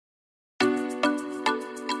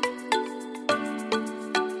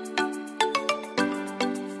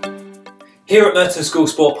Here at Merton School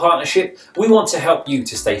Sport Partnership, we want to help you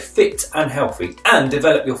to stay fit and healthy and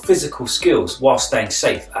develop your physical skills while staying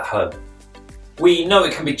safe at home. We know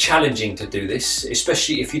it can be challenging to do this,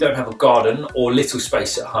 especially if you don't have a garden or little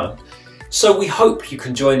space at home. So we hope you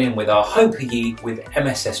can join in with our Home PE with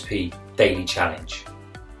MSSP Daily Challenge.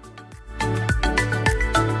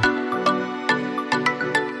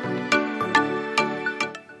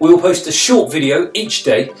 We will post a short video each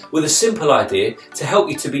day with a simple idea to help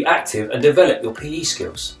you to be active and develop your PE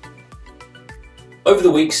skills. Over the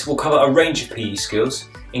weeks, we'll cover a range of PE skills,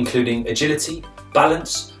 including agility,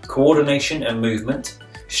 balance, coordination and movement,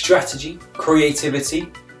 strategy,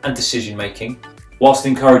 creativity and decision making, whilst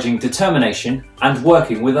encouraging determination and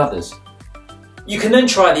working with others. You can then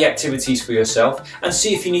try the activities for yourself and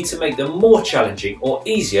see if you need to make them more challenging or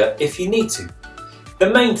easier if you need to. The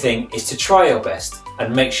main thing is to try your best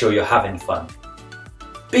and make sure you're having fun.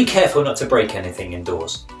 Be careful not to break anything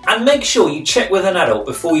indoors, and make sure you check with an adult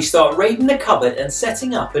before you start raiding the cupboard and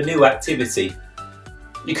setting up a new activity.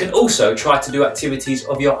 You can also try to do activities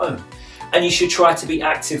of your own, and you should try to be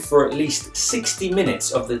active for at least 60 minutes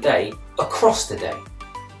of the day across the day.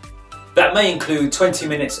 That may include 20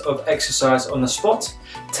 minutes of exercise on the spot,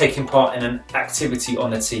 taking part in an activity on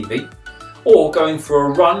the TV, or going for a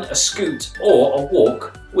run, a scoot or a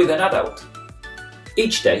walk with an adult.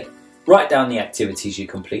 Each day, write down the activities you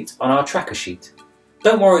complete on our tracker sheet.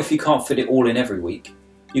 Don't worry if you can't fit it all in every week.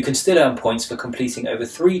 You can still earn points for completing over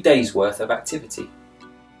 3 days worth of activity.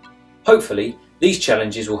 Hopefully, these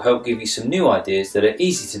challenges will help give you some new ideas that are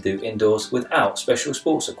easy to do indoors without special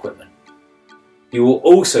sports equipment. You will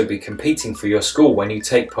also be competing for your school when you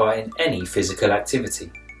take part in any physical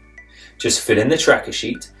activity. Just fill in the tracker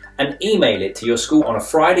sheet and email it to your school on a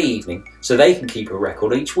Friday evening so they can keep a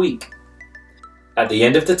record each week. At the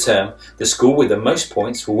end of the term, the school with the most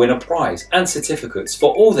points will win a prize and certificates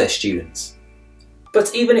for all their students.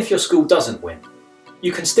 But even if your school doesn't win,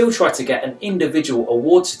 you can still try to get an individual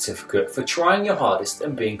award certificate for trying your hardest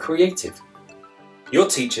and being creative. Your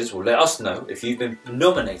teachers will let us know if you've been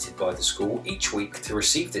nominated by the school each week to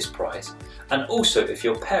receive this prize, and also if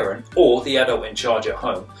your parent or the adult in charge at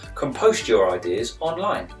home can post your ideas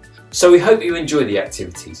online. So we hope you enjoy the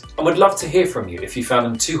activities and would love to hear from you if you found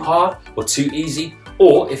them too hard or too easy,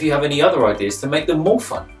 or if you have any other ideas to make them more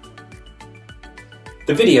fun.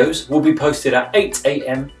 The videos will be posted at 8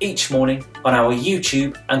 AM each morning on our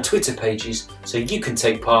YouTube and Twitter pages, so you can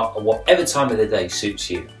take part at whatever time of the day suits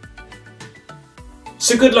you.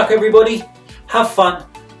 So good luck everybody, have fun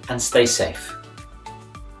and stay safe.